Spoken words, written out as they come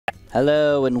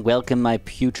Hello and welcome, my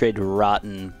putrid,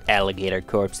 rotten alligator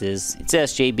corpses. It's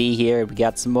SJB here. We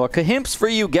got some more Chimps for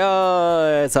you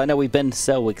guys. I know we've been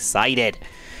so excited.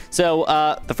 So,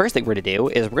 the first thing we're going to do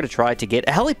is we're going to try to get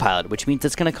a heli pilot, which means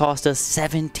it's going to cost us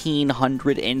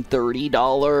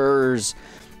 $1,730.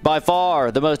 By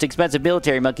far, the most expensive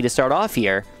military monkey to start off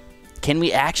here. Can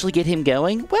we actually get him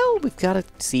going? Well, we've got to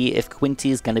see if Quincy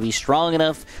is going to be strong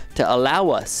enough to allow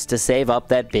us to save up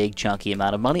that big chunky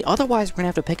amount of money. Otherwise, we're going to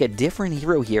have to pick a different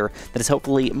hero here that is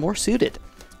hopefully more suited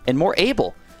and more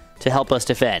able to help us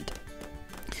defend.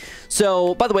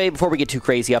 So, by the way, before we get too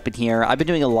crazy up in here, I've been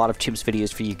doing a lot of Chimps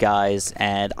videos for you guys,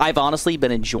 and I've honestly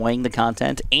been enjoying the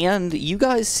content, and you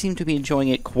guys seem to be enjoying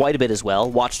it quite a bit as well.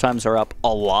 Watch times are up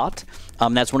a lot.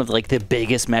 That's one of the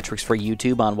biggest metrics for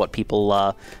YouTube on what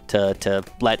people to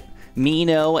let me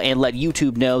know and let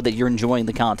YouTube know that you're enjoying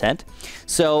the content.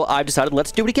 So I've decided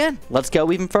let's do it again. Let's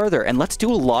go even further, and let's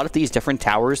do a lot of these different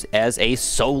towers as a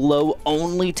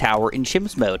solo-only tower in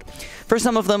Chimps mode. For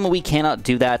some of them, we cannot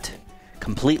do that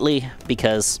completely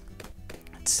because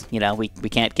it's, we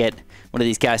can't get one of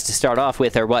these guys to start off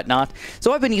with or whatnot.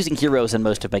 So I've been using heroes in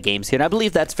most of my games here, and I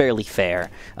believe that's fairly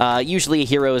fair. Usually a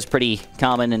hero is pretty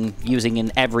common and using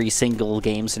in every single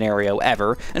game scenario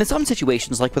ever, and in some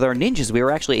situations, like with our ninjas, we were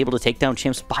actually able to take down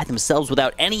Chimps by themselves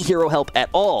without any hero help at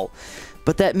all.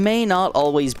 But that may not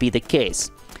always be the case.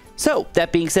 So,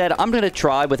 that being said, I'm going to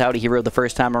try without a hero the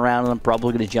first time around, and I'm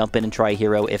probably going to jump in and try a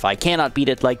hero if I cannot beat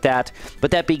it like that. But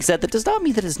that being said, that does not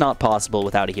mean that it's not possible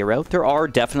without a hero. There are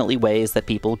definitely ways that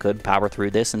people could power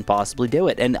through this and possibly do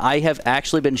it. And I have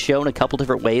actually been shown a couple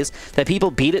different ways that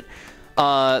people beat it.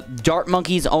 Dart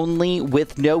monkeys only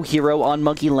with no hero on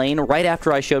monkey lane right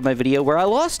after I showed my video where I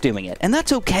lost doing it. And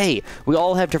that's okay. We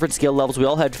all have different skill levels. We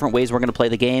all have different ways we're going to play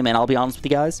the game. And I'll be honest with you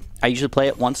guys, I usually play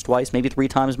it once, twice, maybe 3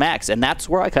 times max. And that's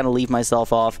where I kind of leave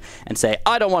myself off and say,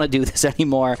 I don't want to do this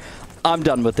anymore. I'm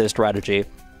done with this strategy.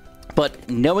 But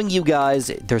knowing you guys,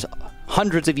 there's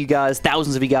hundreds of you guys,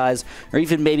 thousands of you guys, or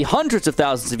even maybe hundreds of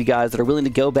thousands of you guys that are willing to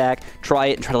go back, try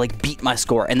it, and try to beat my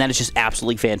score. And that is just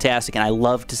absolutely fantastic, and I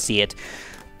love to see it.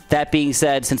 That being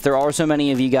said, since there are so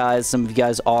many of you guys, some of you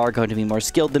guys are going to be more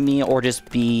skilled than me or just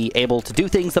be able to do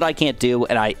things that I can't do,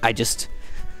 and I just...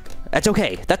 That's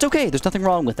okay. That's okay. There's nothing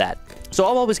wrong with that. So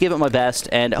I'll always give it my best,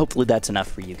 and hopefully that's enough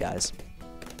for you guys.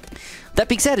 That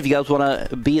being said, if you guys want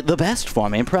to be the best for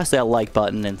me, press that like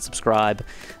button and subscribe.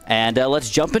 And let's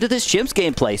jump into this Chimps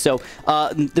gameplay. So,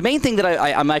 the main thing that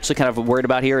I'm actually kind of worried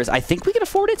about here is I think we can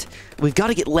afford it. We've got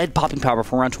to get lead popping power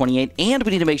for around 28, and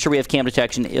we need to make sure we have cam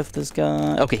detection if this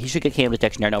guy... Okay, he should get cam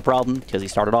detection here, no problem, because he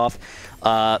started off.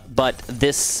 But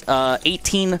this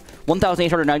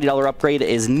 $1,890 upgrade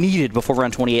is needed before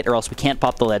round 28, or else we can't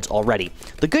pop the leads already.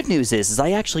 The good news is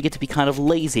I actually get to be kind of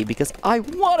lazy, because I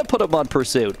want to put him on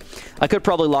Pursuit. I could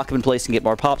probably lock him in place and get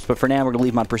more pops, but for now we're going to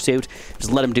leave him on Pursuit.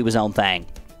 Just let him do his own thing.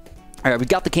 Alright, we've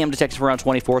got the cam detection for around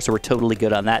 24, so we're totally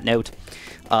good on that note.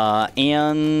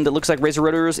 And it looks like Razor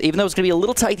Rotors, even though it's going to be a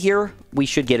little tight here, we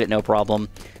should get it, no problem.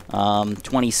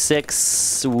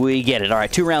 26, we get it.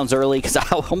 Alright, 2 rounds early, because I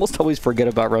almost always forget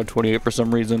about round 28 for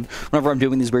some reason. Whenever I'm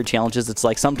doing these weird challenges, it's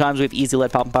like sometimes we have easy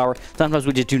lead popping power, sometimes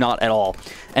we just do not at all.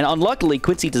 And unluckily,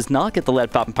 Quincy does not get the lead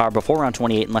popping power before round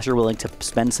 28 unless you're willing to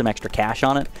spend some extra cash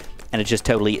on it, and it just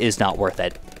totally is not worth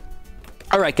it.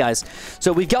 Alright guys,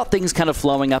 so we've got things kind of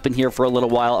flowing up in here for a little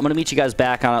while. I'm going to meet you guys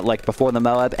back on it before the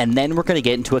Moab, and then we're going to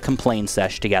get into a complain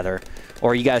sesh together.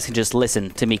 Or you guys can just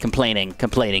listen to me complaining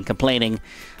about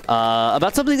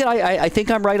something that I think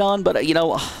I'm right on, but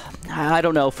I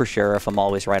don't know for sure if I'm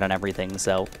always right on everything,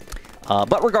 so...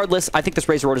 but regardless, I think this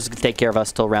Razor Rotor is going to take care of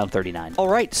us till round 39.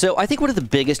 Alright, so I think one of the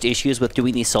biggest issues with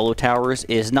doing these solo towers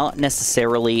is not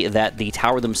necessarily that the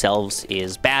tower themselves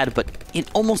is bad, but in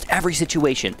almost every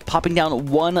situation, popping down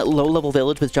one low-level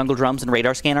village with jungle drums and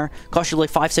radar scanner costs you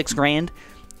like 5-6 grand,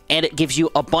 and it gives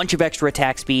you a bunch of extra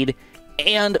attack speed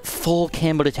and full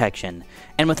camo detection.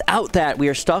 And without that, we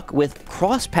are stuck with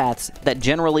cross paths that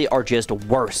generally are just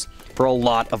worse for a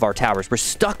lot of our towers. We're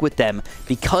stuck with them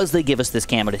because they give us this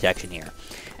camo detection here.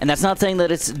 And that's not saying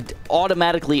that it's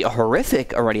automatically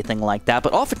horrific or anything like that,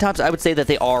 but oftentimes I would say that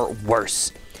they are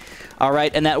worse.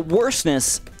 Alright, and that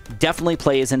worseness definitely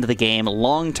plays into the game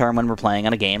long-term when we're playing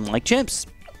on a game like Chimps.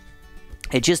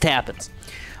 It just happens.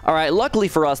 Alright, luckily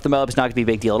for us, the Moab is not going to be a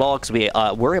big deal at all, because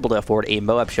we're able to afford a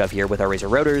Moab shove here with our Razor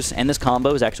Rotors, and this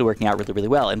combo is actually working out really, really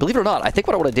well. And believe it or not, I think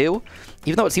what I want to do,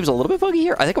 even though it seems a little bit buggy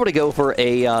here, I think I want to go for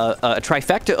a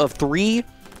trifecta of 3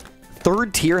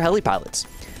 third-tier heli pilots.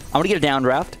 I'm going to get a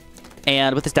downdraft,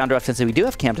 and with this downdraft, since we do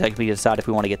have cam detection, we can decide if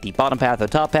we want to get the bottom path or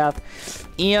top path.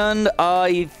 And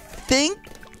I think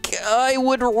I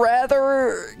would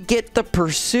rather get the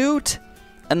pursuit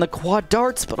and the quad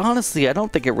darts, but honestly, I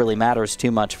don't think it really matters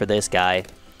too much for this guy.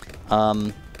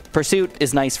 Pursuit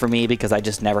is nice for me because I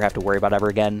just never have to worry about it ever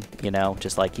again, you know,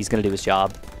 just like he's going to do his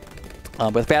job.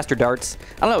 With faster darts,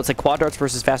 I don't know, it's like quad darts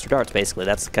versus faster darts, basically.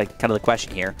 That's kind of the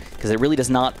question here, because it really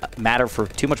does not matter for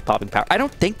too much popping power. I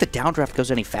don't think the downdraft goes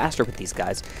any faster with these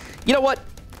guys. You know what?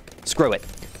 Screw it.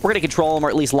 We're going to control him, or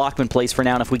at least lock him in place for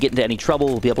now, and if we get into any trouble,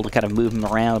 we'll be able to kind of move him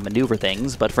around and maneuver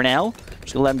things. But for now,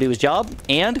 just going to let him do his job,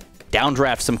 and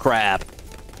downdraft some crap.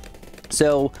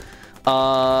 So,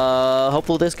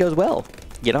 hopefully this goes well.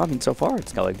 You know, I mean, so far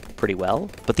it's going pretty well.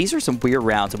 But these are some weird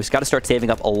rounds, and we've got to start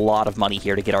saving up a lot of money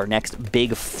here to get our next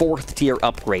big 4th tier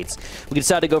upgrades. We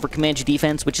decided to go for Comanche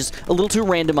defense, which is a little too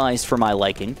randomized for my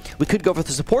liking. We could go for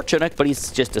the support Chinook, but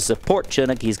he's just a support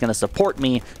Chinook. He's going to support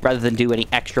me rather than do any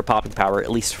extra popping power, at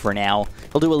least for now.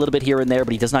 He'll do a little bit here and there,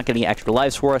 but he does not get any extra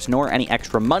lives for us, nor any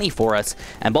extra money for us.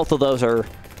 And both of those are,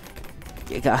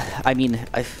 I mean,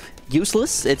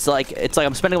 useless. It's like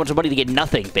I'm spending a bunch of money to get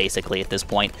nothing, basically, at this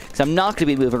point. Because I'm not going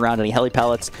to be moving around any heli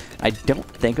pellets. I don't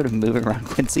think I'm moving around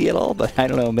Quincy at all, but I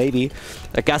don't know, maybe.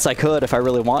 I guess I could if I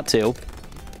really want to.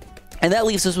 And that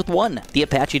leaves us with one, the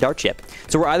Apache Dart Ship.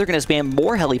 So we're either going to spam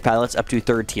more heli pilots up to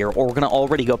 3rd tier, or we're going to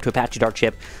already go up to Apache Dart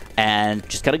Ship and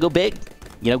just got to go big.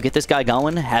 You know, get this guy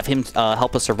going, have him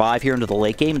help us survive here into the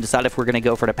late game, and decide if we're going to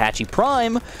go for an Apache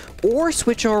Prime or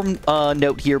switch our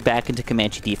note here back into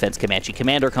Comanche Defense, Comanche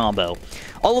Commander combo.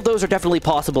 All of those are definitely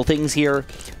possible things here,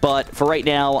 but for right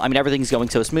now, I mean, everything's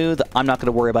going so smooth, I'm not going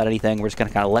to worry about anything. We're just going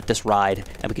to kind of let this ride,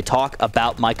 and we can talk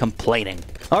about my complaining.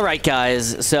 All right,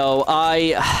 guys, so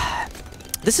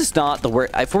this is not the word.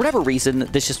 For whatever reason,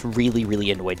 this just really, really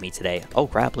annoyed me today. Oh,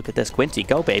 crap, look at this. Quincy,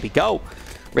 go, baby, go.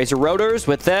 Razor rotors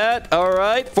with that. All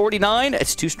right, 49.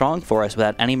 It's too strong for us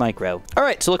without any micro. All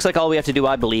right, so it looks like all we have to do,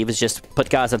 I believe, is just put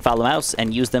guys on follow mouse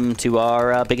and use them to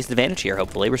our biggest advantage here,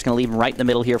 hopefully. We're just going to leave them right in the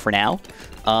middle here for now.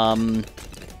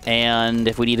 And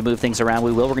if we need to move things around,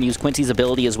 we will. We're going to use Quincy's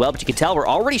ability as well, but you can tell we're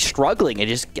already struggling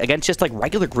against just like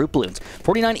regular group balloons.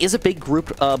 49 is a big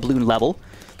group balloon level.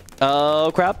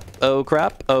 Oh, crap. Oh,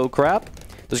 crap. Oh, crap.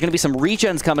 There's going to be some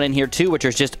regens coming in here, too, which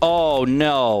are just... Oh,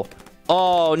 no.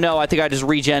 Oh, no, I think I just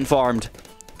regen farmed.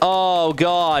 Oh,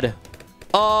 God.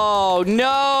 Oh,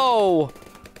 no.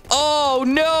 Oh,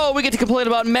 no. We get to complain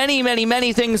about many, many,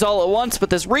 many things all at once, but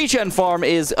this regen farm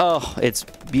is, oh, it's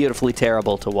beautifully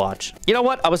terrible to watch. You know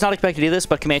what? I was not expecting to do this,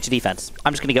 but Comanche defense.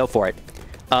 I'm just going to go for it.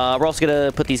 We're also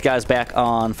going to put these guys back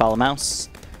on follow mouse,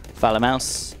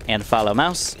 and follow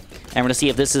mouse. And we're going to see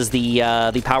if this is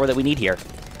the power that we need here.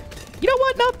 You know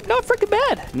what? Not freaking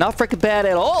bad. Not freaking bad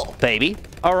at all, baby.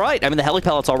 All right. I mean, the heli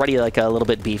pellet's already like a little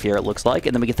bit beefier, it looks like.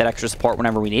 And then we get that extra support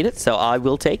whenever we need it. So I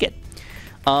will take it.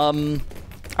 I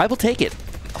will take it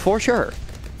for sure.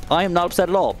 I am not upset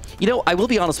at all. You know, I will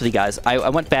be honest with you guys. I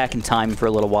went back in time for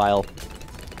a little while.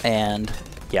 And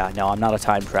yeah, no, I'm not a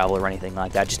time traveler or anything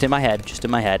like that. Just in my head. Just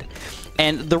in my head.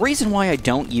 And the reason why I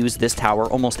don't use this tower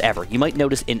almost ever, you might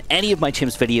notice in any of my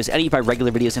Chimps videos, any of my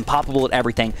regular videos, and Poppable and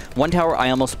everything, one tower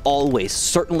I almost always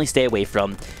certainly stay away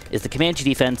from is the Comanche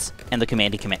defense and the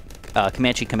Comanche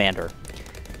commander.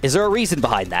 Is there a reason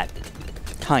behind that?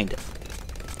 Kind of.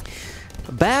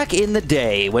 Back in the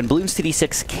day when Bloons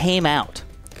BTD6 came out,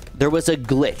 there was a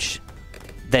glitch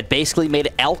that basically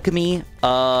made alchemy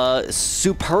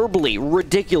superbly,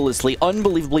 ridiculously,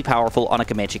 unbelievably powerful on a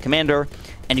Comanche commander.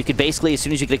 And you could basically, as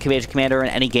soon as you get a Comanche commander in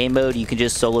any game mode, you can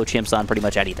just solo Chimps on pretty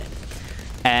much anything.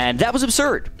 And that was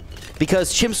absurd,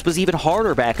 because Chimps was even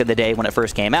harder back in the day when it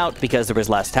first came out, because there was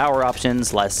less tower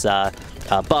options, less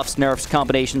buffs, nerfs,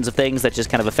 combinations of things that just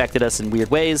kind of affected us in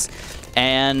weird ways.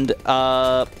 And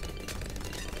the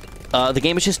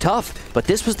game was just tough. But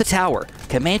this was the tower,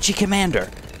 Comanche commander,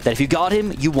 that if you got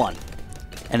him, you won.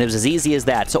 And it was as easy as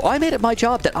that. So I made it my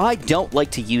job that I don't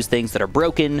like to use things that are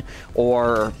broken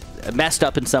or messed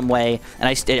up in some way, and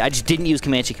I just didn't use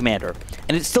Comanche Commander.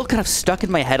 And it's still kind of stuck in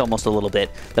my head almost a little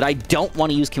bit that I don't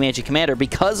want to use Comanche Commander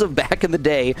because of back in the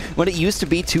day when it used to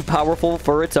be too powerful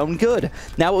for its own good.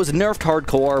 Now it was nerfed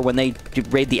hardcore when they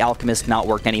made the Alchemist not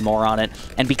work anymore on it,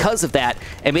 and because of that,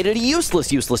 it made it a useless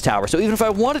tower. So even if I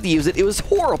wanted to use it, it was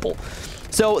horrible.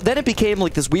 So then it became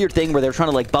like this weird thing where they're trying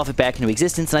to like buff it back into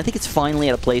existence, and I think it's finally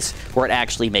at a place where it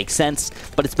actually makes sense,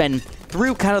 but it's been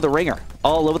through kind of the ringer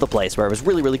all over the place, where it was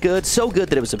really, really good, so good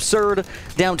that it was absurd,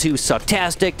 down to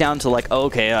sucktastic, down to like,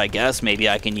 okay, I guess maybe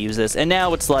I can use this, and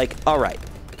now it's like, all right,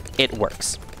 it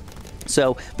works.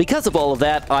 So because of all of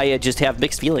that, I just have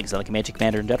mixed feelings on the Comanche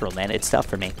Commander in general, man. It's tough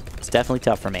for me. It's definitely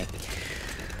tough for me.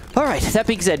 All right, that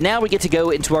being said, now we get to go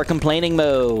into our complaining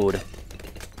mode.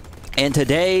 And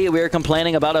today, we're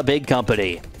complaining about a big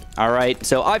company. All right,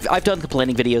 so I've done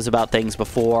complaining videos about things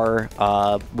before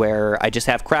where I just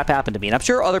have crap happen to me, and I'm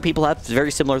sure other people have very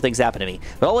similar things happen to me.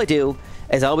 But all I do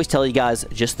is I always tell you guys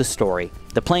just the story,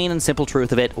 the plain and simple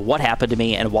truth of it, what happened to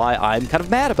me, and why I'm kind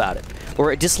of mad about it,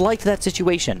 or disliked that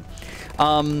situation.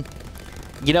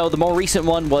 You know, the more recent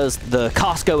one was the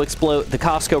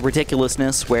Costco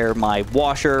ridiculousness, where my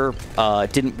washer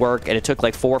didn't work, and it took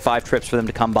like 4 or 5 trips for them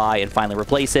to come by and finally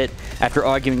replace it, after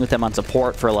arguing with them on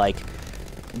support for like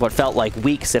what felt like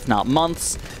weeks, if not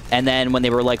months. And then when they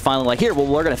were like finally like, here, well,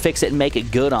 we're gonna fix it and make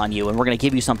it good on you, and we're gonna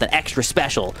give you something extra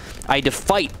special, I had to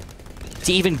fight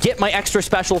to even get my extra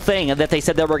special thing that they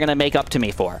said they were gonna make up to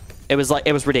me for. It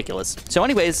was ridiculous. So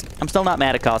anyways, I'm still not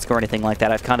mad at Costco or anything like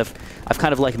that. I've kind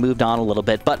of like moved on a little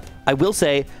bit, but I will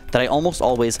say that I almost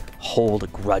always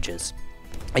hold grudges.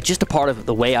 It's just a part of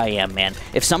the way I am, man.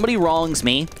 If somebody wrongs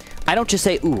me, I don't just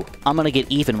say, ooh, I'm gonna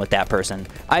get even with that person.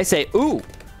 I say, ooh,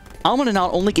 I'm gonna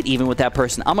not only get even with that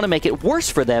person, I'm gonna make it worse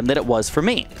for them than it was for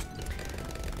me.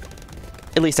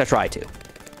 At least I try to.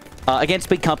 Against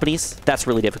big companies, that's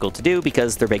really difficult to do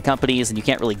because they're big companies and you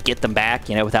can't really get them back,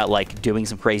 you know, without like doing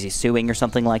some crazy suing or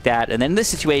something like that. And then this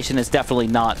situation is definitely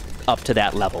not up to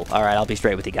that level. All right, I'll be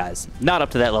straight with you guys. Not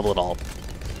up to that level at all.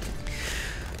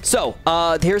 So,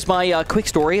 here's my quick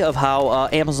story of how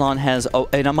Amazon has,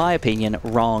 in my opinion,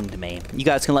 wronged me. You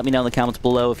guys can let me know in the comments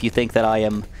below if you think that I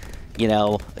am, you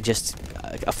know, just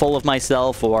full of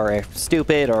myself or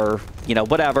stupid or, you know,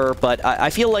 whatever. But I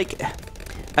feel like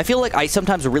I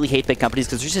sometimes really hate big companies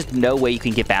because there's just no way you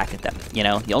can get back at them, you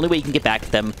know? The only way you can get back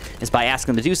at them is by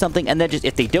asking them to do something, and then just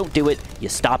if they don't do it, you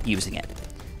stop using it.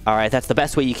 All right, that's the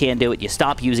best way you can do it. You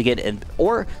stop using it,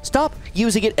 or stop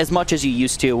using it as much as you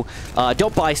used to.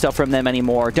 Don't buy stuff from them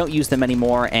anymore. Don't use them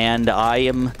anymore, and I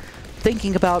am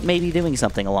thinking about maybe doing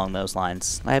something along those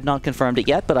lines. I have not confirmed it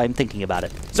yet, but I'm thinking about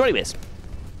it. So anyways,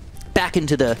 back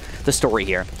into the story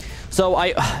here. So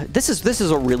this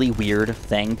is a really weird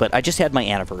thing, but I just had my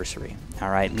anniversary. All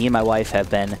right, me and my wife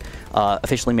have been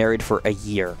officially married for a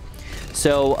year.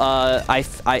 So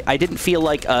I didn't feel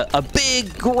like a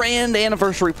big grand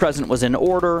anniversary present was in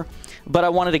order, but I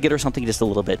wanted to get her something just a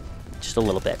little bit.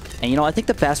 And you know, I think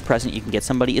the best present you can get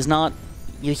somebody is not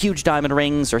huge diamond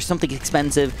rings or something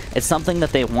expensive. It's something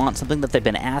that they want, something that they've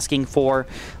been asking for,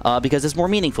 because it's more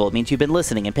meaningful. It means you've been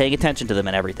listening and paying attention to them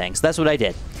and everything. So that's what I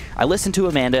did. I listened to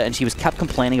Amanda, and she kept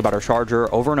complaining about her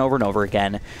charger over and over and over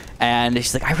again. And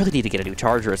she's like, I really need to get a new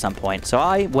charger at some point. So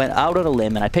I went out on a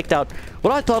limb, and I picked out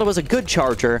what I thought was a good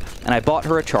charger, and I bought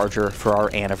her a charger for our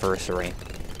anniversary.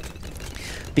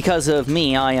 Because of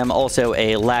me, I am also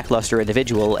a lackluster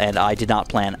individual, and I did not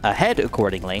plan ahead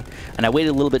accordingly, and I waited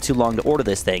a little bit too long to order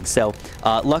this thing. So,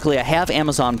 luckily, I have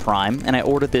Amazon Prime, and I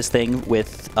ordered this thing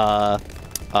with 1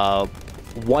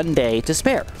 day to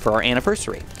spare for our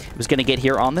anniversary. It was going to get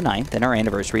here on the 9th, and our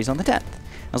anniversary is on the 10th.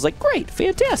 I was like, great,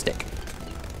 fantastic.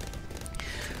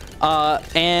 You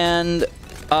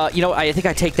know, I think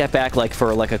I take that back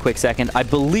for a quick second. I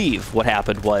believe what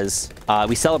happened was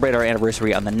we celebrate our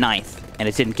anniversary on the 9th, and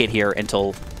it didn't get here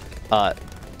until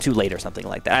too late or something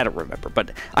like that. I don't remember. But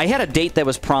I had a date that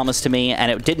was promised to me, and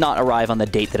it did not arrive on the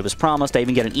date that it was promised. I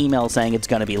even get an email saying it's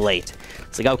going to be late.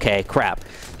 It's like, okay, crap.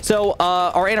 So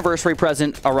our anniversary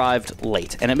present arrived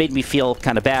late, and it made me feel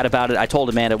kind of bad about it. I told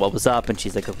Amanda what was up, and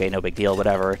she's like, okay, no big deal,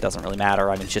 whatever. It doesn't really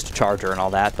matter. I mean, it's just a charger and all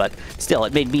that. But still,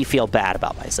 it made me feel bad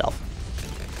about myself.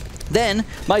 Then,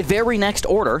 my very next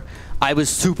order, I was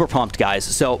super pumped, guys.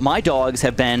 So, my dogs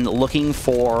have been looking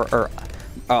for,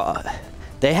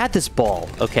 they had this ball,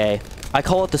 okay? I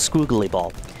call it the squiggly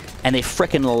ball. And they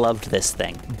frickin' loved this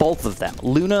thing. Both of them.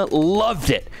 Luna loved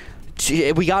it.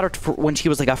 We got her when she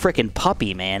was like a frickin'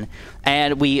 puppy, man.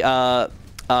 And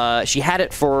she had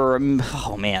it for,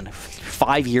 oh man,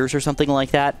 5 years or something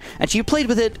like that. And she played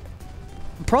with it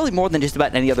probably more than just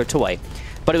about any other toy.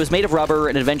 But it was made of rubber,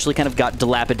 and it eventually kind of got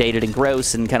dilapidated and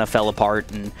gross and kind of fell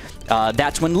apart, and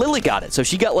that's when Lily got it. So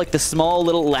she got, like, the small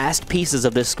little last pieces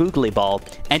of this squiggly ball,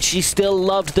 and she still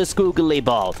loved the squiggly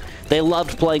ball. They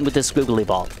loved playing with this squiggly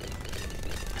ball.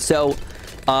 So,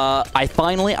 I've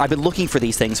been looking for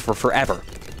these things for forever,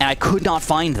 and I could not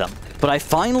find them. But I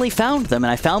finally found them, and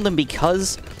I found them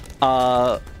because,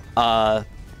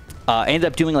 I ended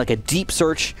up doing like a deep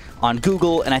search on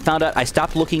Google, and I found out I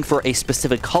stopped looking for a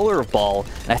specific color of ball,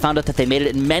 and I found out that they made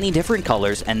it in many different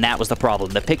colors, and that was the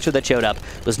problem. The picture that showed up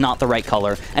was not the right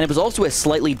color, and it was also a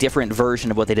slightly different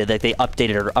version of what they did. Like they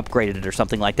updated it or upgraded it or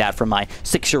something like that from my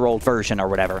 6-year-old version or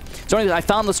whatever. So anyways, I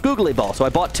found the squiggly ball, so I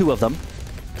bought 2 of them.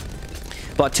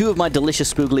 Bought 2 of my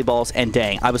delicious squiggly balls, and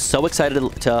dang, I was so excited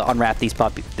to unwrap these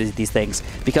things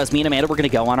because me and Amanda were going to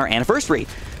go on our anniversary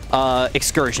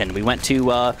excursion. We went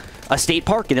to a state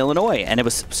park in Illinois, and it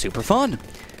was super fun.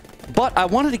 But I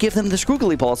wanted to give them the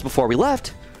Scroogly balls before we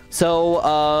left,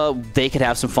 so they could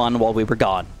have some fun while we were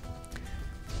gone.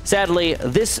 Sadly,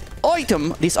 this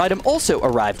item also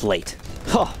arrived late.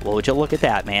 Huh, well, would you look at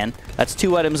that, man? That's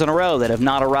 2 items in a row that have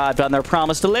not arrived on their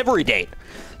promised delivery date.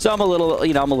 So I'm a little,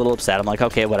 you know, I'm a little upset. I'm like,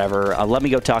 okay, whatever. Let me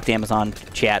go talk to Amazon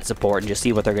chat support and just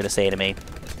see what they're going to say to me.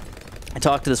 I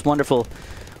talked to this wonderful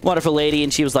lady,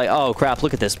 and she was like, oh, crap,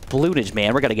 look at this bloonage,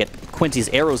 man. We're going to get Quincy's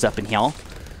arrows up in here. All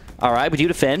right, would you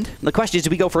defend? The question is, do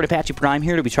we go for an Apache Prime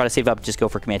here, or do we try to save up and just go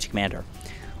for Comanche Commander?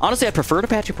 Honestly, I prefer an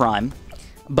Apache Prime,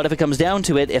 but if it comes down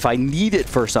to it, if I need it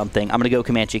for something, I'm going to go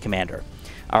Comanche Commander.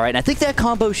 All right, and I think that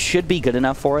combo should be good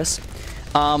enough for us.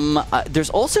 There's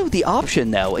also the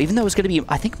option, though, even though it's going to be,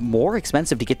 I think, more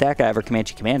expensive to get that guy over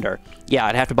Comanche Commander. Yeah,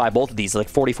 I'd have to buy both of these, like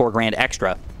 44 grand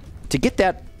extra, to get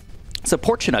that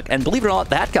support Chinook. And believe it or not,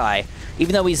 that guy,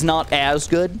 even though he's not as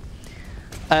good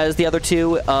as the other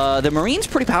two, the Marine's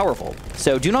pretty powerful.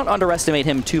 So do not underestimate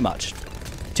him too much.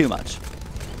 Too much.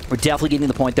 We're definitely getting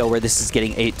to the point, though, where this is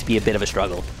getting to be a bit of a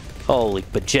struggle. Holy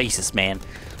bejesus, man.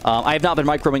 I have not been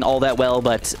microing all that well,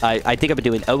 but I think I've been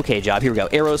doing an okay job. Here we go.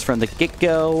 Arrows from the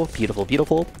get-go. Beautiful,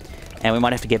 beautiful. And we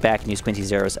might have to get back and use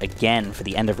Quincy's arrows again for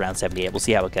the end of round 78. We'll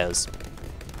see how it goes.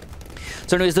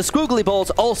 So anyways, the Scroogly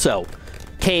bolts also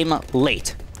came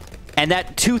late. And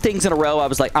that 2 things in a row, I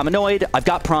was like, I'm annoyed. I've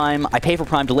got Prime. I pay for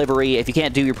Prime delivery. If you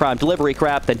can't do your Prime delivery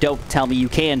crap, then don't tell me you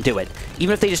can do it.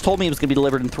 Even if they just told me it was going to be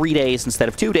delivered in 3 days instead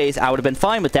of 2 days, I would have been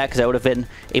fine with that because I would have been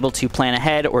able to plan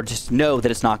ahead or just know that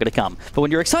it's not going to come. But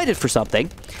when you're excited for something,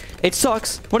 it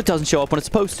sucks when it doesn't show up when it's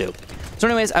supposed to. So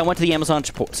anyways, I went to the Amazon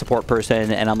support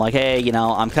person, and I'm like, hey, you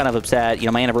know, I'm kind of upset. You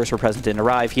know, my anniversary present didn't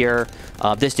arrive here.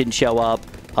 This didn't show up.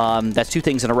 That's 2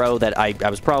 things in a row that I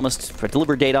was promised for a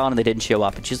delivery date on, and they didn't show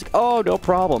up. And she's like, oh, no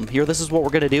problem. Here, this is what we're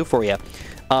going to do for you.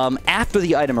 After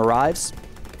the item arrives,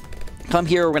 come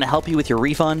here. We're going to help you with your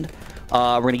refund.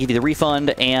 We're going to give you the refund.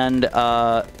 And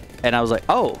I was like,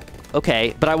 oh,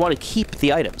 okay. But I want to keep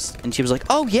the items. And she was like,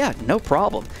 oh, yeah, no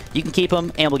problem. You can keep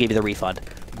them, and we'll give you the refund.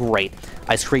 Great.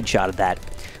 I screenshotted that.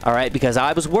 All right, because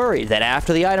I was worried that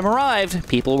after the item arrived,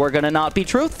 people were going to not be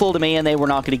truthful to me, and they were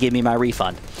not going to give me my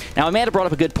refund. Now, Amanda brought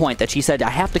up a good point that she said I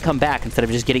have to come back instead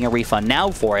of just getting a refund now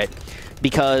for it,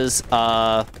 because people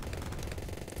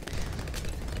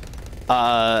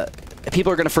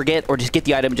are going to forget or just get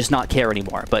the item and just not care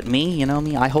anymore. But me, you know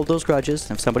me, I hold those grudges.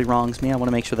 If somebody wrongs me, I want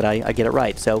to make sure that I get it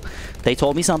right. So they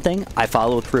told me something, I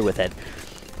followed through with it.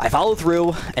 I followed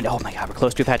through, and oh my god, we're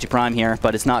close to Apache Prime here,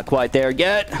 but it's not quite there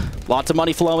yet. Lots of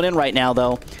money flowing in right now,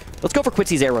 though. Let's go for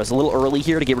Quincy's arrows a little early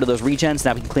here to get rid of those regens.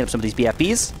 Now we can clean up some of these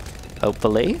BFBs.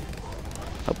 Hopefully.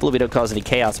 Hopefully we don't cause any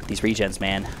chaos with these regens,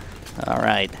 man. All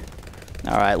right.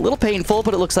 All right, a little painful,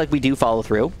 but it looks like we do follow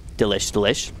through. Delish,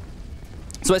 delish.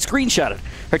 So I screenshotted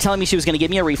her telling me she was going to give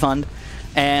me a refund,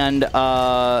 and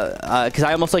because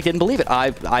I almost like didn't believe it. I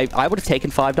would have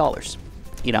taken $5.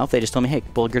 You know, if they just told me, hey,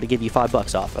 we're going to give you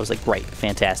 $5 off. I was like, great,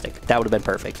 fantastic. That would have been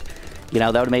perfect. You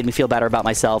know, that would have made me feel better about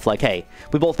myself. Like, hey,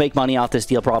 we both make money off this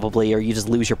deal probably, or you just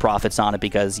lose your profits on it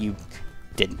because you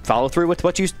didn't follow through with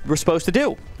what you were supposed to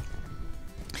do.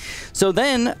 So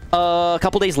then, a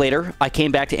couple days later, I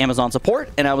came back to Amazon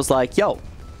support, and I was like, yo,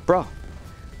 bro,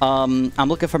 I'm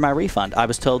looking for my refund. I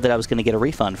was told that I was going to get a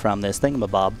refund from this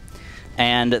thingamabob.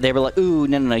 And they were like, ooh,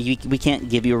 no, we can't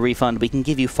give you a refund. We can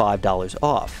give you $5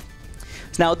 off.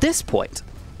 So now at this point,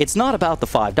 it's not about the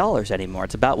 $5 anymore.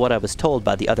 It's about what I was told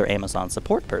by the other Amazon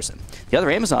support person. The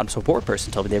other Amazon support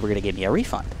person told me they were going to give me a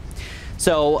refund.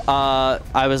 So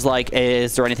I was like,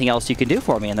 is there anything else you can do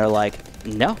for me? And they're like,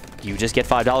 no, you just get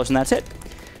 $5 and that's it.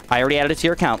 I already added it to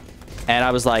your account. And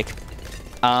I was like,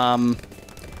 I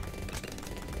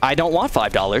don't want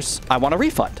 $5. I want a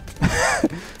refund.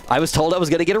 I was told I was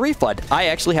going to get a refund. I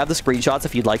actually have the screenshots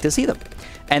if you'd like to see them.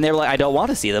 And they were like, I don't want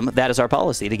to see them. That is our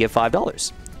policy to give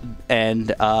 $5.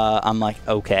 And I'm like,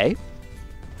 okay.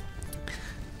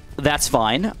 That's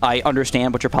fine. I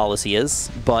understand what your policy is,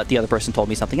 but the other person told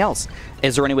me something else.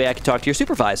 Is there any way I can talk to your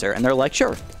supervisor? And they're like,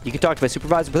 sure, you can talk to my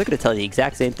supervisor, but they're going to tell you the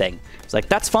exact same thing. It's like,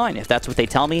 that's fine. If that's what they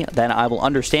tell me, then I will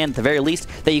understand at the very least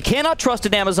that you cannot trust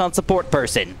an Amazon support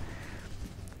person.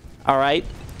 All right?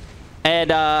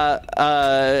 And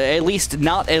at least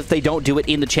not if they don't do it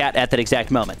in the chat at that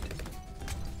exact moment.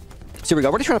 So here we go.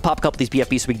 We're going to try to pop a couple of these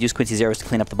BFBs so we can use Quincy's arrows to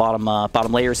clean up the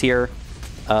bottom layers here.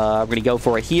 We're going to go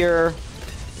for it here.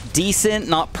 Decent,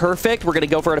 not perfect. We're going to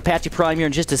go for an Apache Prime here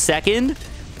in just a second.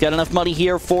 Got enough money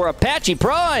here for Apache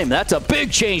Prime. That's a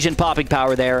big change in popping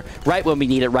power there. Right when we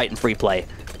need it, right in free play.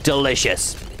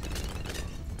 Delicious.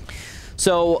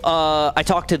 So I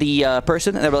talked to the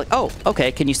person, and they were like, oh,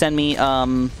 okay, can you send me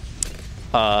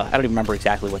I don't even remember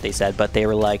exactly what they said, but they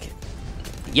were like,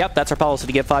 yep, that's our policy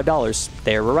to give $5.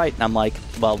 They were right. And I'm like,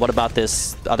 well, what about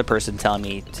this other person telling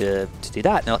me to do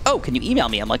that? And they're like, oh, can you email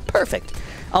me? I'm like, perfect.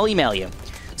 I'll email you.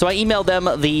 So I emailed them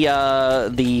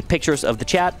the pictures of the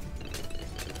chat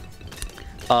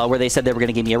where they said they were going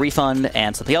to give me a refund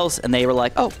and something else. And they were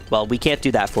like, oh, well, we can't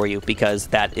do that for you because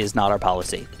that is not our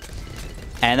policy.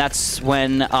 And that's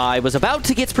when I was about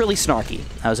to get really snarky.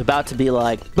 I was about to be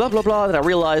like, blah, blah, blah. Then I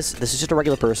realized this is just a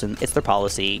regular person. It's their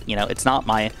policy. You know, it's not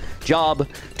my job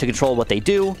to control what they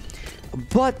do.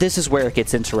 But this is where it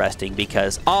gets interesting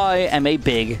because I am a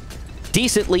big,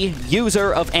 decently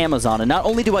user of Amazon. And not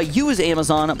only do I use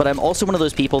Amazon, but I'm also one of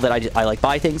those people that I like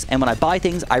buy things. And when I buy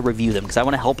things, I review them because I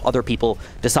want to help other people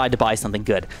decide to buy something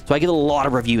good. So I get a lot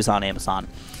of reviews on Amazon.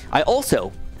 I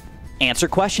also answer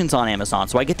questions on Amazon.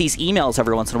 So I get these emails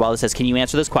every once in a while that says, can you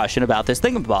answer this question about this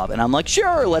thingamabob? And I'm like,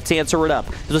 sure, let's answer it up.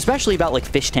 Especially about like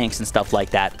fish tanks and stuff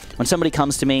like that. When somebody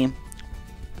comes to me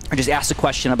or just asks a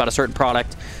question about a certain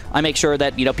product, I make sure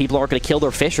that, you know, people aren't going to kill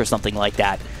their fish or something like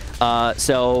that.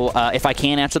 So if I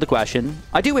can answer the question,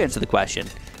 I do answer the question.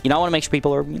 You know, I want to make sure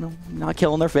people are, you know, not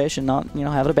killing their fish and not, you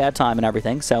know, having a bad time and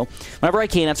everything. So whenever I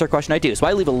can answer a question, I do. So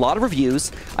I leave a lot of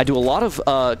reviews. I do a lot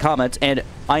of comments, and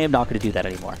I am not going to do that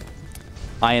anymore.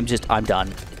 I'm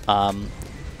done.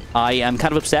 I am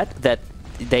kind of upset that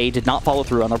they did not follow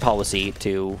through on their policy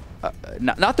to,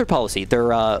 not their policy, their,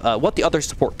 what the other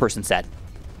support person said.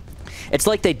 It's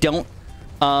like they don't,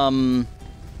 I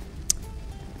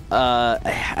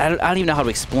don't even know how to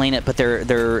explain it, but they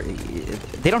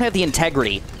don't have the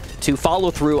integrity to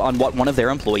follow through on what one of their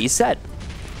employees said.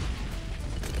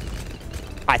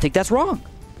 I think that's wrong.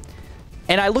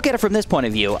 And I look at it from this point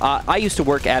of view. I used to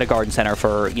work at a garden center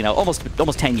for, you know, almost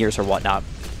 10 years or whatnot.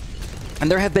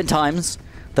 And there have been times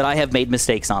that I have made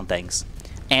mistakes on things.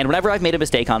 And whenever I've made a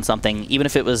mistake on something, even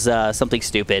if it was something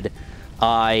stupid,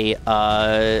 I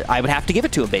would have to give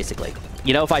it to them, basically.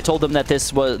 You know, if I told them that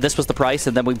this was the price,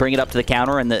 and then we bring it up to the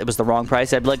counter and it was the wrong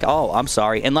price, I'd be like, oh, I'm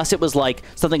sorry. Unless it was like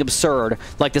something absurd,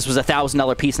 like this was a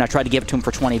 $1,000 piece and I tried to give it to them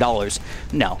for $20.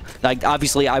 No, like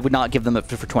obviously I would not give them it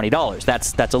for $20.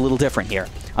 That's a little different here.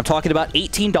 I'm talking about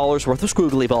 $18 worth of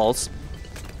squiggly balls,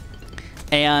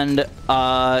 and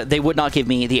they would not give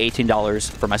me the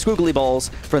 $18 for my squiggly balls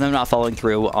for them not following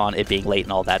through on it being late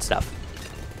and all that stuff.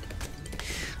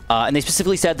 And they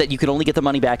specifically said that you could only get the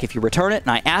money back if you return it.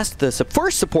 And I asked the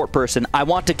first support person, I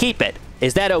want to keep it.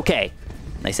 Is that okay?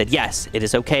 And they said, yes, it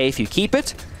is okay if you keep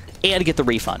it and get the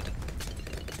refund.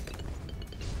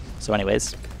 So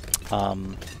anyways,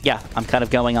 yeah, I'm kind of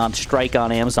going on strike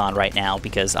on Amazon right now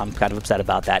because I'm kind of upset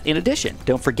about that. In addition,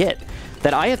 don't forget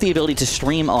that I have the ability to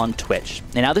stream on Twitch.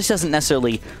 And now this doesn't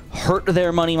necessarily hurt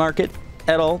their money market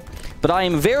at all. But I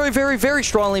am very, very, very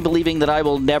strongly believing that I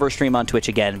will never stream on Twitch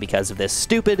again because of this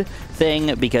stupid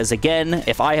thing. Because, again,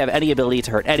 if I have any ability to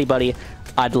hurt anybody,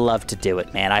 I'd love to do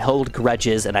it, man. I hold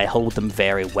grudges, and I hold them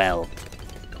very well.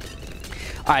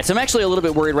 All right, so I'm actually a little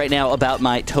bit worried right now about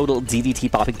my total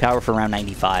DDT popping power for round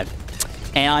 95.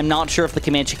 And I'm not sure if the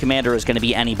Comanche Commander is going to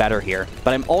be any better here.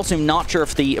 But I'm also not sure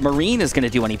if the Marine is going to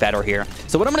do any better here.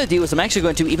 So what I'm going to do is I'm actually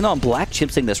going to, even though I'm black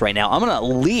chimpsing this right now, I'm going to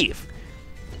leave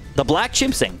the black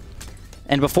chimpsing.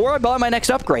 And before I buy my next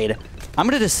upgrade, I'm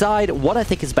going to decide what I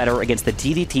think is better against the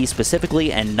DDT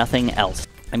specifically and nothing else.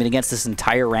 I mean, against this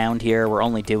entire round here, we're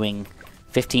only doing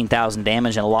 15,000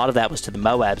 damage, and a lot of that was to the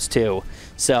Moabs, too.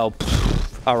 So,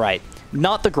 all right.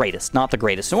 Not the greatest. Not the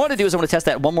greatest. So what I want to do is I want to test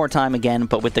that one more time again,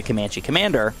 but with the Comanche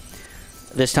Commander.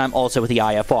 This time also with the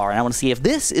IFR. And I want to see if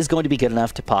this is going to be good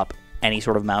enough to pop any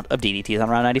sort of amount of DDTs on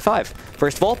round 95.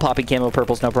 First of all, popping camo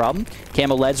purple's no problem.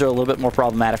 Camo leads are a little bit more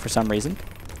problematic for some reason.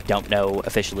 Don't know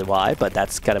officially why, but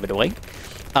that's kind of annoying.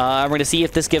 We're going to see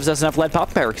if this gives us enough lead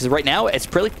pop power, because right now it's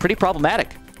pretty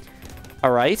problematic.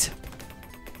 All right.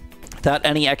 Without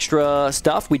any extra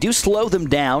stuff, we do slow them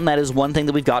down. That is one thing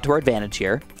that we've got to our advantage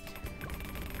here.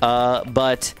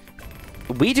 But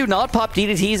we do not pop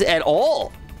DDTs at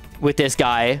all with this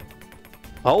guy.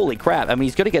 Holy crap. I mean,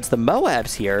 he's good against the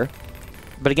Moabs here,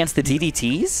 but against the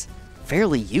DDTs,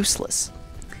 fairly useless.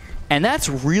 And that's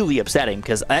really upsetting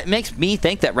because it makes me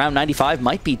think that round 95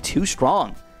 might be too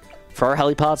strong for our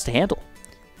helipods to handle.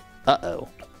 Uh-oh.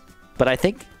 But I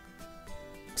think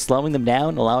slowing them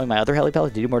down, allowing my other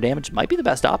helipods to do more damage might be the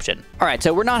best option. All right,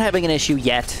 so we're not having an issue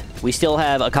yet. We still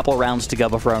have a couple of rounds to go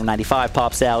before round 95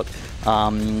 pops out.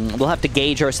 We'll have to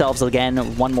gauge ourselves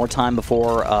again one more time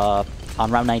before on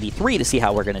round 93 to see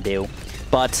how we're going to do.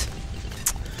 But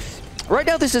right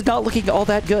now, this is not looking all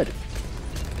that good.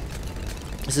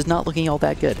 This is not looking all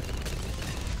that good.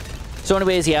 So So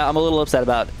anyways, yeah, I'm a little upset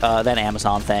about that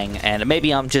Amazon thing, and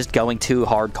maybe I'm just going too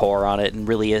hardcore on it and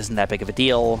really isn't that big of a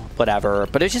deal, whatever.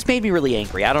 But it just made me really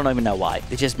angry. I don't even know why.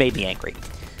 It just made me angry.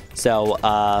 So,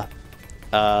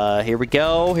 here we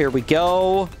go. Here we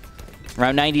go.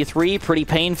 Round 93, pretty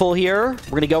painful here. We're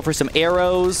going to go for some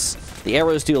arrows. The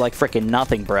arrows do, like, freaking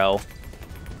nothing, bro.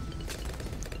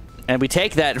 And we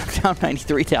take that round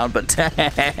 93 down, but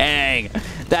dang,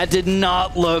 that did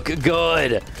not look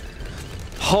good.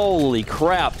 Holy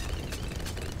crap.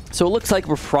 So it looks like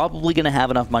we're probably going to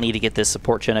have enough money to get this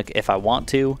support Chinook if I want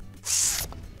to.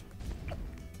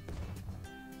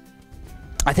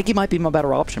 I think he might be my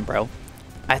better option, bro.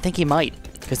 I think he might,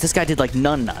 because this guy did, like,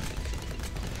 none.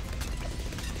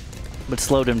 But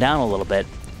slowed him down a little bit.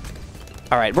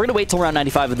 All right, we're going to wait till round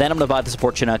 95, and then I'm going to buy the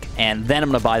support Chinook, and then I'm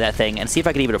going to buy that thing and see if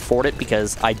I can even afford it,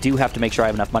 because I do have to make sure I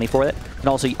have enough money for it. And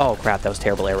also, oh, crap, that was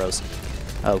terrible arrows.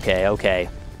 Okay, okay.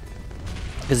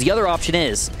 Because the other option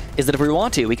is that if we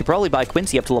want to, we could probably buy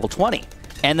Quincy up to level 20.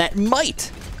 And that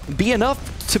might be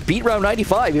enough to beat round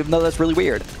 95, even though that's really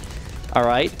weird. All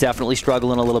right, definitely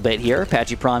struggling a little bit here.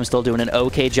 Apache Prime still doing an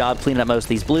okay job cleaning up most of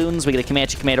these Bloons. We get a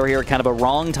Comanche Commander here at kind of a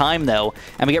wrong time, though.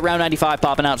 And we get round 95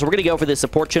 popping out. So we're going to go for the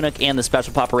support Chinook and the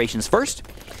special operations first.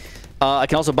 I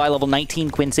can also buy level 19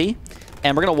 Quincy.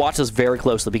 And we're going to watch this very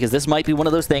closely, because this might be one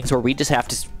of those things where we just have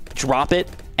to drop it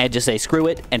and just say screw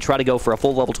it and try to go for a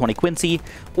full level 20 Quincy.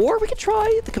 Or we could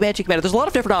try the Comanche Commander. There's a lot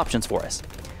of different options for us.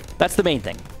 That's the main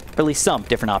thing. Or at least some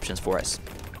different options for us.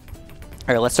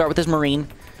 All right, let's start with this Marine.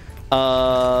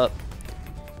 We're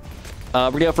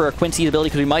going to go for a Quincy ability,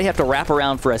 because we might have to wrap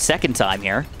around for a second time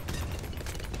here.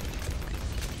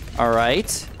 All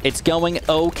right. It's going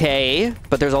okay,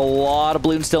 but there's a lot of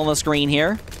Bloons still on the screen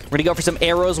here. We're going to go for some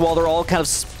arrows while they're all kind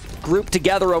of grouped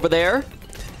together over there.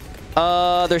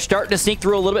 They're starting to sneak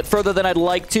through a little bit further than I'd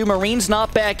like to. Marine's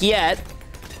not back yet.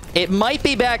 It might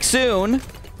be back soon.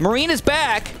 Marine is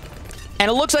back. And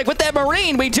it looks like with that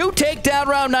Marine, we do take down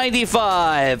round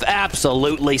 95.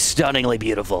 Absolutely stunningly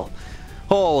beautiful.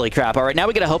 Holy crap. All right, now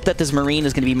we got to hope that this Marine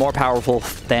is going to be more powerful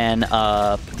than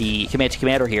the Comanche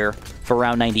Commander here for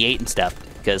round 98 and stuff.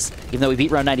 Because even though we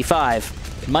beat round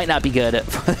 95, it might not be good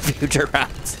for the future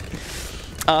rounds.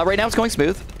 Right now it's going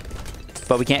smooth,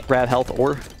 but we can't grab health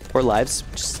or lives,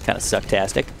 which is kind of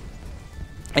sucktastic.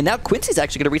 And now Quincy's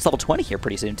actually going to reach level 20 here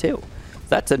pretty soon, too.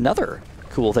 That's another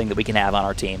cool thing that we can have on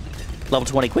our team. Level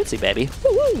 20 Quincy, baby.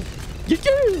 Woo-woo!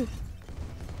 Yeah!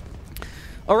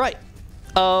 All right.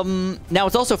 Now,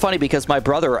 it's also funny because my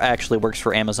brother actually works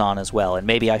for Amazon as well, and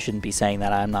maybe I shouldn't be saying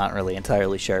that. I'm not really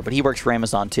entirely sure, but he works for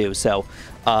Amazon too, so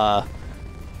I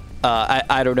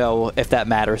don't know if that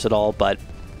matters at all, but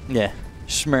yeah,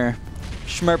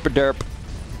 schmerp-a-derp.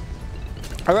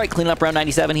 All right, cleaning up round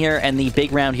 97 here, and the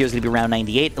big round here is going to be round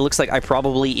 98. It looks like I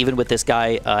probably, even with this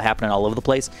guy happening all over the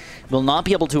place, will not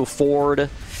be able to afford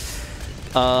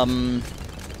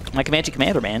my Comanche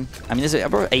Commander, man. I mean, this is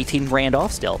 18 grand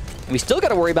off still. And we still got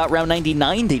to worry about round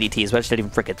 99 DDTs, which I just didn't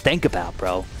even freaking think about,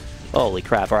 bro. Holy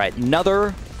crap. All right,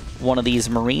 another one of these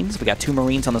Marines. We got two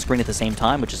Marines on the screen at the same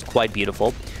time, which is quite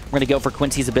beautiful. We're going to go for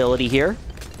Quincy's ability here.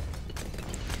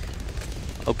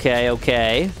 Okay,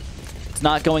 okay. It's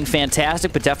not going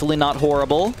fantastic, but definitely not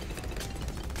horrible.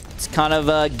 It's kind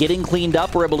of getting cleaned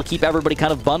up. We're able to keep everybody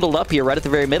kind of bundled up here right at the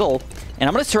very middle. And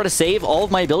I'm going to try to save all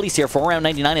of my abilities here for round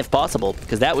 99 if possible,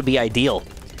 because that would be ideal.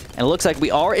 And it looks like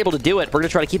we are able to do it. We're going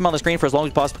to try to keep them on the screen for as long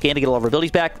as we possibly can to get all of our abilities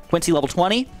back. Quincy level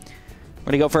 20. We're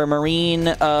going to go for a Marine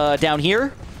down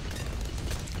here.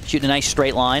 Shooting a nice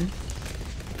straight line.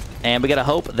 And we got to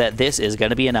hope that this is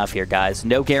going to be enough here, guys.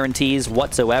 No guarantees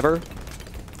whatsoever.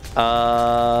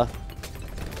 We're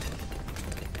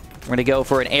going to go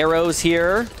for an arrows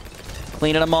here.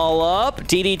 Cleaning them all up.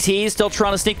 DDT still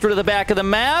trying to sneak through to the back of the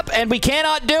map, and we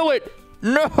cannot do it.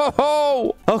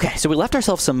 No! Okay, so we left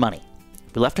ourselves some money.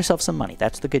 We left ourselves some money.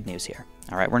 That's the good news here.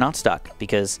 All right, we're not stuck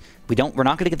because we're not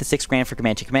going to get the 6 grand for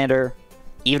Comanche Commander,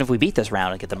 even if we beat this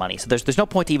round and get the money. So there's no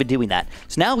point to even doing that.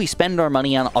 So now we spend our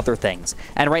money on other things.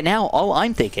 And right now, all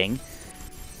I'm thinking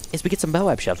is we get some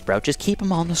Moab shoves, bro. Just keep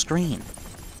them on the screen.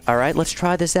 All right, let's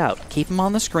try this out. Keep them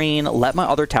on the screen. Let my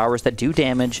other towers that do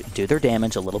damage do their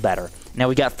damage a little better. Now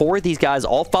we got 4 of these guys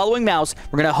all following mouse.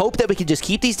 We're going to hope that we can just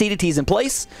keep these DDTs in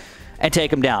place and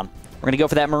take them down. We're going to go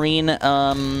for that Marine.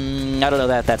 I don't know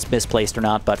that that's misplaced or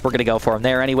not, but we're going to go for him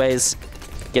there anyways.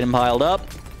 Get him piled up.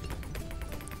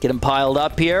 Get him piled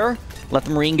up here. Let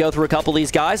the Marine go through a couple of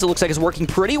these guys. It looks like it's working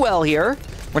pretty well here.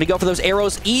 We're going to go for those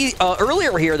arrows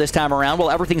earlier here this time around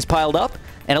while everything's piled up.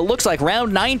 And it looks like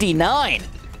round 99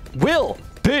 will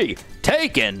be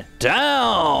taken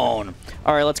down.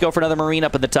 All right, let's go for another Marine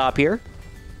up at the top here.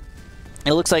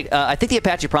 It looks like, I think the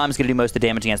Apache Prime is going to do most of the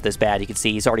damage against this Bad. You can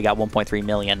see he's already got 1.3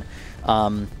 million.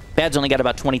 Bad's only got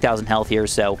about 20,000 health here,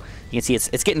 so you can see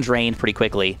it's getting drained pretty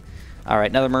quickly. All right,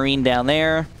 another Marine down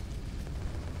there.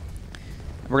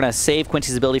 We're going to save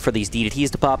Quincy's ability for these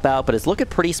DDTs to pop out, but it's looking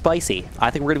pretty spicy.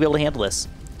 I think we're going to be able to handle this.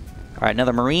 All right,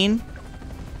 another Marine.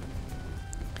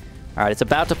 All right, it's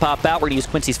about to pop out. We're going to use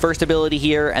Quincy's first ability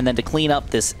here, and then to clean up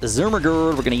this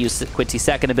Zermagerd, we're going to use Quincy's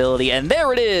second ability, and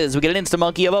there it is! We get an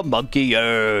Insta-Monkey of a Monkey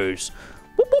Ace!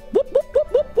 Whoop, whoop, whoop, whoop,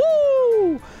 whoop, whoop,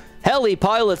 woo! Heli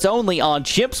pilots only on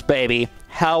Chimps, baby!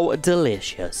 How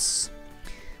delicious.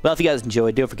 Well, if you guys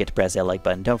enjoyed, don't forget to press that like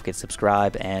button, don't forget to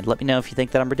subscribe, and let me know if you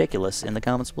think that I'm ridiculous in the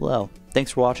comments below.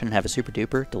 Thanks for watching, and have a super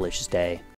duper delicious day.